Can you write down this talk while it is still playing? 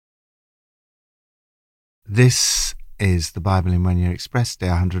This is the Bible in 1 Year Express, day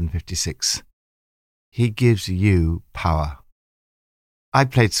 156. He gives you power. I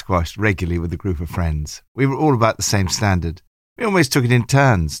played squash regularly with a group of friends. We were all about the same standard. We almost took it in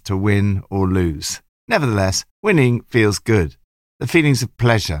turns to win or lose. Nevertheless, winning feels good. The feelings of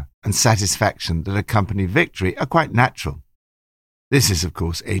pleasure and satisfaction that accompany victory are quite natural. This is, of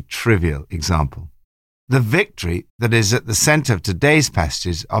course, a trivial example. The victory that is at the centre of today's passage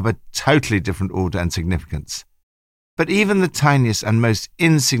is of a totally different order and significance. But even the tiniest and most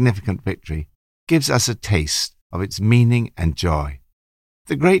insignificant victory gives us a taste of its meaning and joy.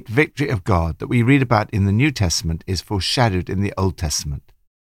 The great victory of God that we read about in the New Testament is foreshadowed in the Old Testament.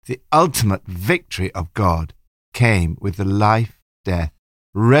 The ultimate victory of God came with the life, death,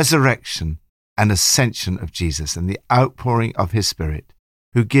 resurrection, and ascension of Jesus and the outpouring of His Spirit,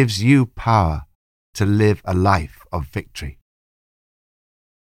 who gives you power to live a life of victory.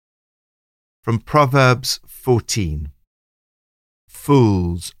 From Proverbs 14.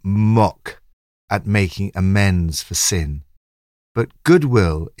 Fools mock at making amends for sin, but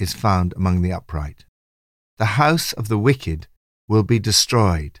goodwill is found among the upright. The house of the wicked will be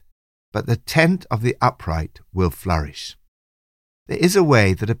destroyed, but the tent of the upright will flourish. There is a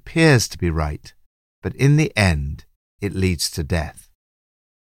way that appears to be right, but in the end it leads to death.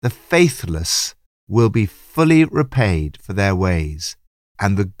 The faithless will be fully repaid for their ways,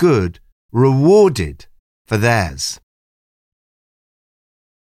 and the good rewarded for theirs.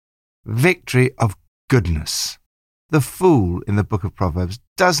 Victory of goodness. The fool in the book of Proverbs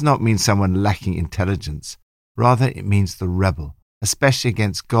does not mean someone lacking intelligence. Rather, it means the rebel, especially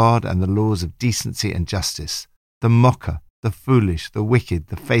against God and the laws of decency and justice. The mocker, the foolish, the wicked,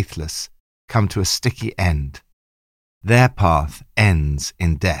 the faithless come to a sticky end. Their path ends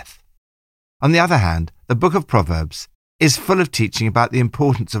in death. On the other hand, the book of Proverbs is full of teaching about the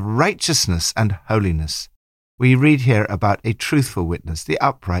importance of righteousness and holiness. We read here about a truthful witness, the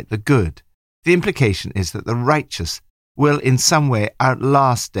upright, the good. The implication is that the righteous will in some way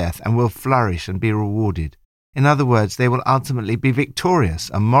outlast death and will flourish and be rewarded. In other words, they will ultimately be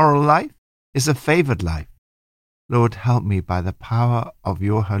victorious. A moral life is a favored life. Lord, help me by the power of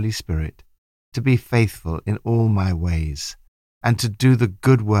your Holy Spirit to be faithful in all my ways, and to do the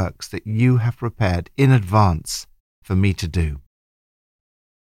good works that you have prepared in advance for me to do.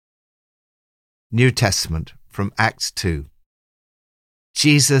 New Testament from Acts 2.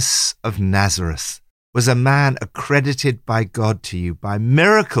 Jesus of Nazareth was a man accredited by God to you by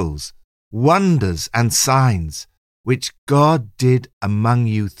miracles, wonders, and signs, which God did among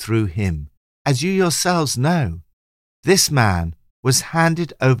you through him, as you yourselves know. This man was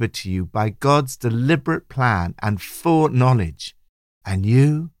handed over to you by God's deliberate plan and foreknowledge, and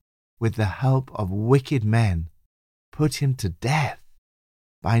you, with the help of wicked men, put him to death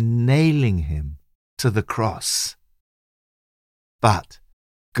by nailing him to the cross. But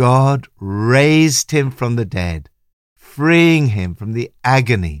God raised him from the dead, freeing him from the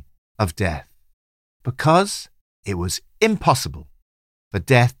agony of death, because it was impossible for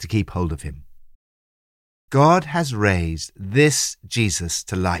death to keep hold of him. God has raised this Jesus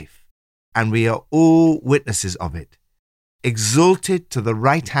to life, and we are all witnesses of it. Exalted to the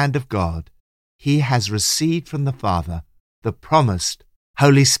right hand of God, he has received from the Father the promised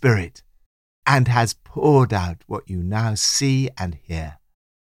Holy Spirit, and has poured out what you now see and hear.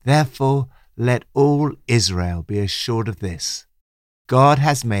 Therefore, let all Israel be assured of this. God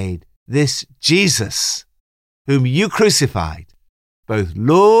has made this Jesus, whom you crucified, both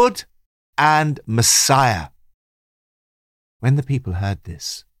Lord and Messiah. When the people heard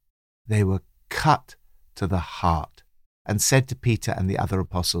this, they were cut to the heart and said to Peter and the other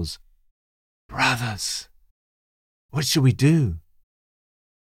apostles, "Brothers, what shall we do?"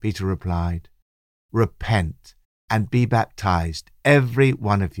 Peter replied, "Repent and be baptized, every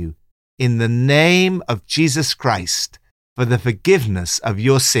one of you, in the name of Jesus Christ for the forgiveness of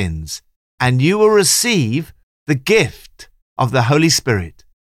your sins, and you will receive the gift of the Holy Spirit.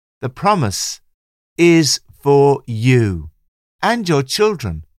 The promise is for you and your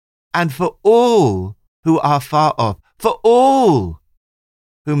children, and for all who are far off, for all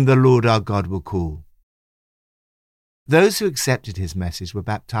whom the Lord our God will call." Those who accepted his message were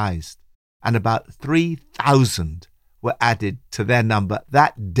baptized, and about 3,000 were added to their number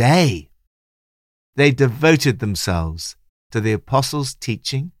that day. They devoted themselves to the apostles'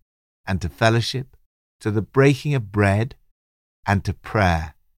 teaching and to fellowship, to the breaking of bread and to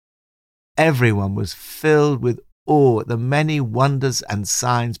prayer. Everyone was filled with awe at the many wonders and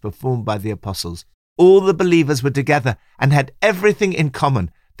signs performed by the apostles. All the believers were together and had everything in common.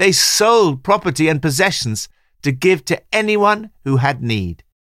 They sold property and possessions to give to anyone who had need.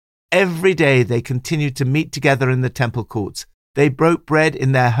 Every day they continued to meet together in the temple courts. They broke bread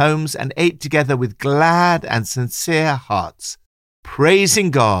in their homes and ate together with glad and sincere hearts,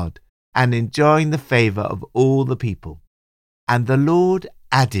 praising God and enjoying the favor of all the people. And the Lord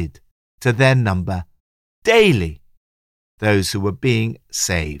added to their number daily those who were being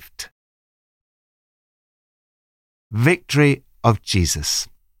saved. Victory of Jesus.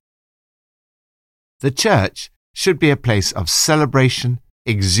 The church should be a place of celebration,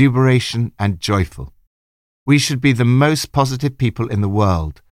 exuberation, and joyful. We should be the most positive people in the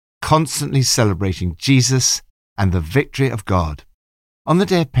world, constantly celebrating Jesus and the victory of God. On the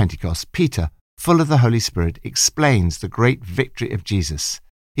day of Pentecost, Peter, full of the Holy Spirit, explains the great victory of Jesus.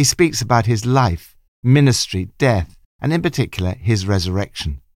 He speaks about his life, ministry, death, and in particular his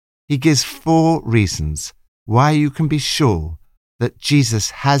resurrection. He gives 4 reasons why you can be sure that Jesus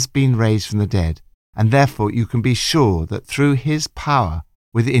has been raised from the dead, and therefore you can be sure that through his power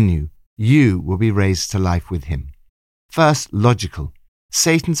within you, you will be raised to life with him. First, logical.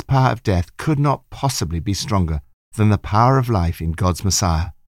 Satan's power of death could not possibly be stronger than the power of life in God's Messiah.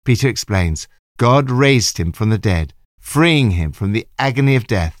 Peter explains, God raised him from the dead, freeing him from the agony of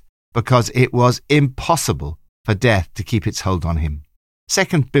death, because it was impossible for death to keep its hold on him.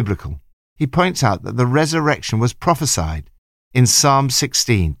 Second, biblical. He points out that the resurrection was prophesied. In Psalm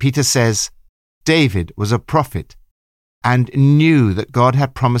 16, Peter says, David was a prophet and knew that God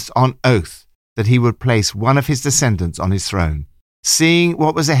had promised on oath that he would place one of his descendants on his throne. Seeing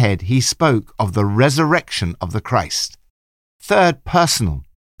what was ahead, he spoke of the resurrection of the Christ. Third, personal.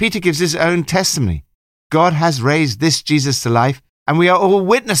 Peter gives his own testimony. God has raised this Jesus to life, and we are all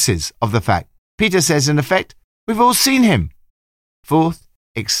witnesses of the fact. Peter says, in effect, we've all seen him. Fourth,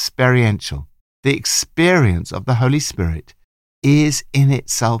 experiential. The experience of the Holy Spirit is in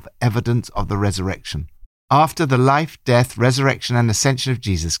itself evidence of the resurrection. After the life, death, resurrection, and ascension of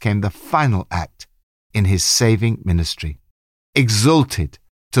Jesus came the final act in his saving ministry. Exalted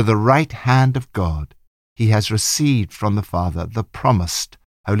to the right hand of God, he has received from the Father the promised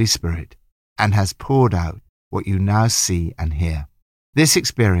Holy Spirit and has poured out what you now see and hear. This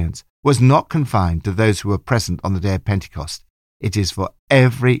experience was not confined to those who were present on the day of Pentecost. It is for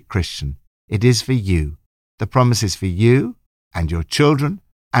every Christian. It is for you. The promise is for you and your children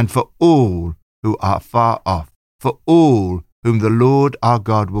and for all who are far off, for all whom the Lord our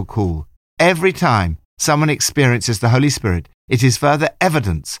God will call. Every time someone experiences the Holy Spirit, it is further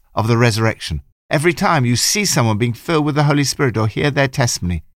evidence of the resurrection. Every time you see someone being filled with the Holy Spirit or hear their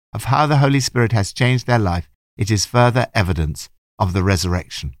testimony of how the Holy Spirit has changed their life, it is further evidence of the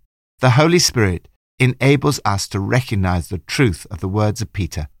resurrection. The Holy Spirit enables us to recognize the truth of the words of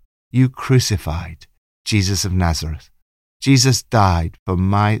Peter. You crucified Jesus of Nazareth. Jesus died for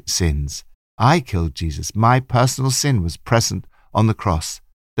my sins. I killed Jesus. My personal sin was present on the cross.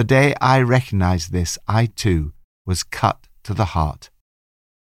 The day I recognized this, I too was cut to the heart.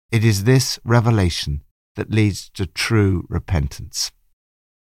 It is this revelation that leads to true repentance.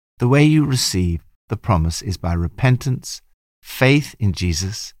 The way you receive the promise is by repentance, faith in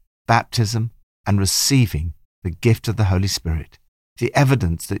Jesus, baptism, and receiving the gift of the Holy Spirit. The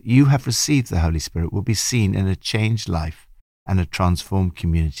evidence that you have received the Holy Spirit will be seen in a changed life and a transformed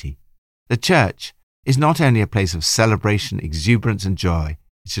community. The church is not only a place of celebration, exuberance, and joy,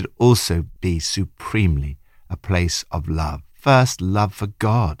 it should also be supremely a place of love. First, love for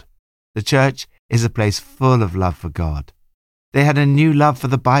God. The church is a place full of love for God. They had a new love for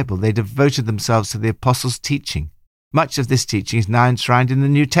the Bible. They devoted themselves to the apostles' teaching. Much of this teaching is now enshrined in the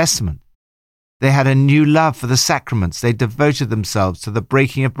New Testament. They had a new love for the sacraments. They devoted themselves to the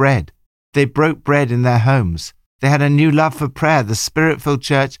breaking of bread. They broke bread in their homes. They had a new love for prayer. The Spirit-filled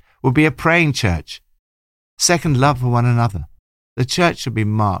church will be a praying church. Second, love for one another. The church should be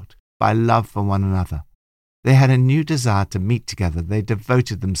marked by love for one another. They had a new desire to meet together. They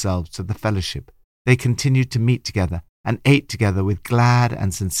devoted themselves to the fellowship. They continued to meet together and ate together with glad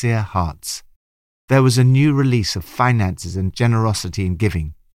and sincere hearts. There was a new release of finances and generosity in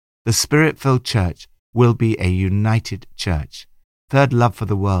giving. The Spirit-filled church will be a united church. Third, love for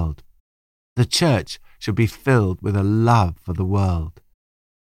the world. The church should be filled with a love for the world.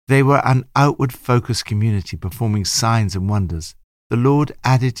 They were an outward-focused community performing signs and wonders. The Lord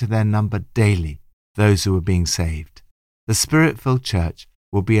added to their number daily those who were being saved. The Spirit-filled church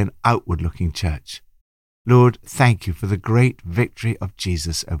will be an outward-looking church. Lord, thank you for the great victory of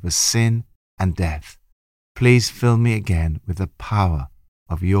Jesus over sin and death. Please fill me again with the power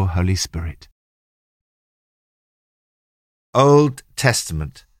of your Holy Spirit. Old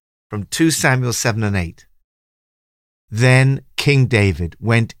Testament, from 2 Samuel 7 and 8. Then King David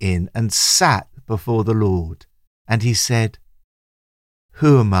went in and sat before the Lord, and he said,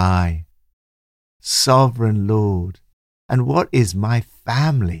 Who am I? Sovereign Lord, and what is my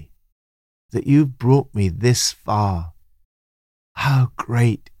family that you've brought me this far? How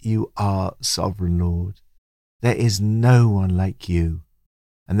great you are, Sovereign Lord. There is no one like you,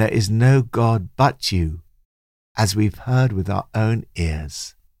 and there is no God but you, as we've heard with our own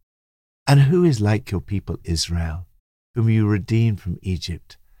ears. And who is like your people Israel, whom you redeemed from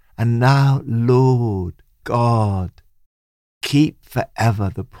Egypt? And now, Lord God, keep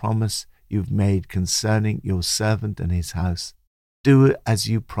forever the promise you've made concerning your servant and his house. Do it as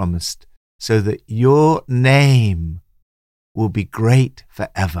you promised, so that your name will be great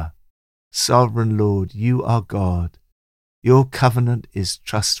forever. Sovereign Lord, you are God. Your covenant is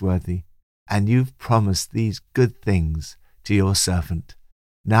trustworthy, and you've promised these good things to your servant.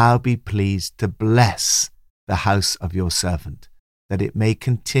 Now be pleased to bless the house of your servant, that it may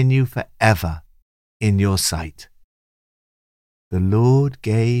continue forever in your sight. The Lord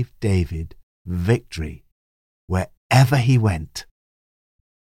gave David victory wherever he went.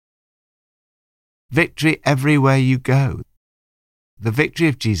 Victory everywhere you go. The victory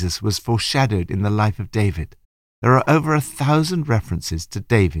of Jesus was foreshadowed in the life of David. There are over 1,000 references to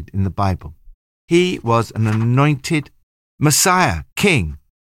David in the Bible. He was an anointed Messiah, king.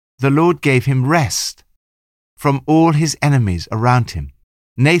 The Lord gave him rest from all his enemies around him.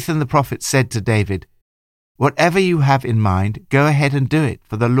 Nathan the prophet said to David, "Whatever you have in mind, go ahead and do it,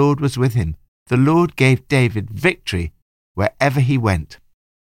 for the Lord was with him." The Lord gave David victory wherever he went.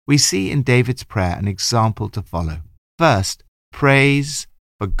 We see in David's prayer an example to follow. First, praise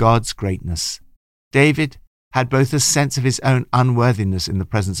for God's greatness. David had both a sense of his own unworthiness in the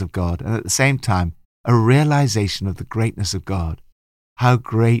presence of God and at the same time a realization of the greatness of God. How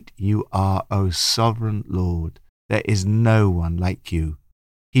great you are, O sovereign Lord! There is no one like you.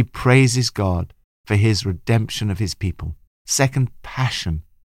 He praises God for his redemption of his people. Second, passion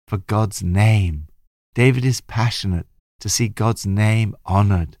for God's name. David is passionate to see God's name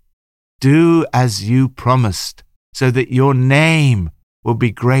honored. Do as you promised, so that your name will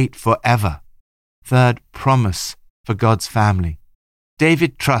be great forever. Third, promise for God's family.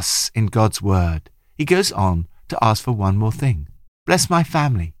 David trusts in God's word. He goes on to ask for one more thing. Bless my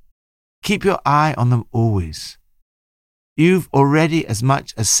family. Keep your eye on them always. You've already as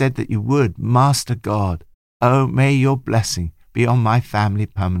much as said that you would, Master God. Oh, may your blessing be on my family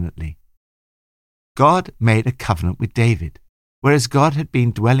permanently. God made a covenant with David. Whereas God had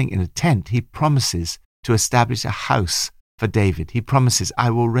been dwelling in a tent, he promises to establish a house for David. He promises,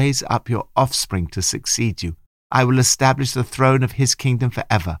 I will raise up your offspring to succeed you. I will establish the throne of his kingdom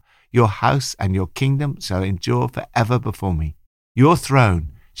forever. Your house and your kingdom shall endure forever before me. Your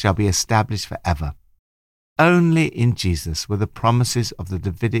throne shall be established forever. Only in Jesus were the promises of the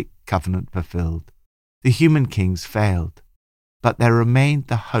Davidic covenant fulfilled. The human kings failed, but there remained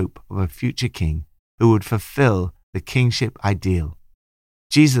the hope of a future king who would fulfill the kingship ideal.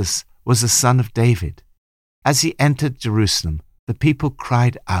 Jesus was the son of David. As he entered Jerusalem, the people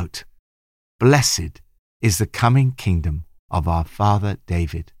cried out, "Blessed is the coming kingdom of our father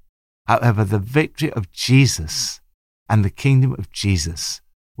David." However, the victory of Jesus and the kingdom of Jesus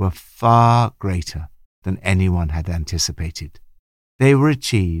were far greater than anyone had anticipated. They were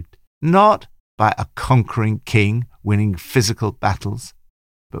achieved not by a conquering king winning physical battles,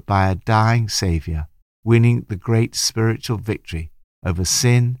 but by a dying Savior winning the great spiritual victory over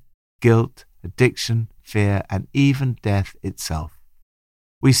sin, guilt, addiction, fear, and even death itself.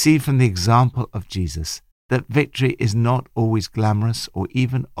 We see from the example of Jesus that victory is not always glamorous or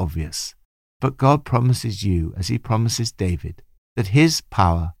even obvious, but God promises you, as he promises David, that his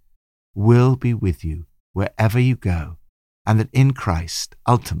power will be with you wherever you go, and that in Christ,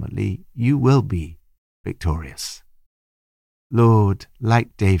 ultimately, you will be victorious. Lord,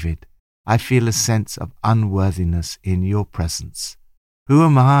 like David, I feel a sense of unworthiness in your presence. Who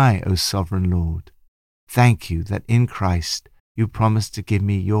am I, O sovereign Lord? Thank you that in Christ you promise to give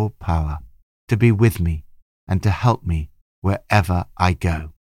me your power, to be with me, and to help me wherever I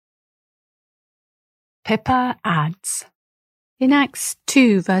go. Pippa adds, in Acts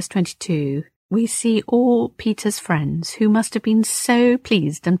 2 verse 22, we see all Peter's friends who must have been so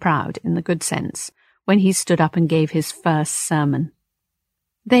pleased and proud in the good sense when he stood up and gave his first sermon.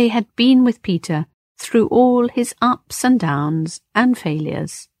 They had been with Peter through all his ups and downs and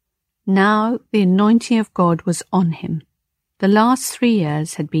failures. Now the anointing of God was on him. The last 3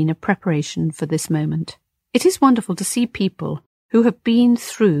 years had been a preparation for this moment. It is wonderful to see people who have been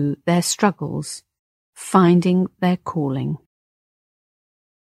through their struggles finding their calling.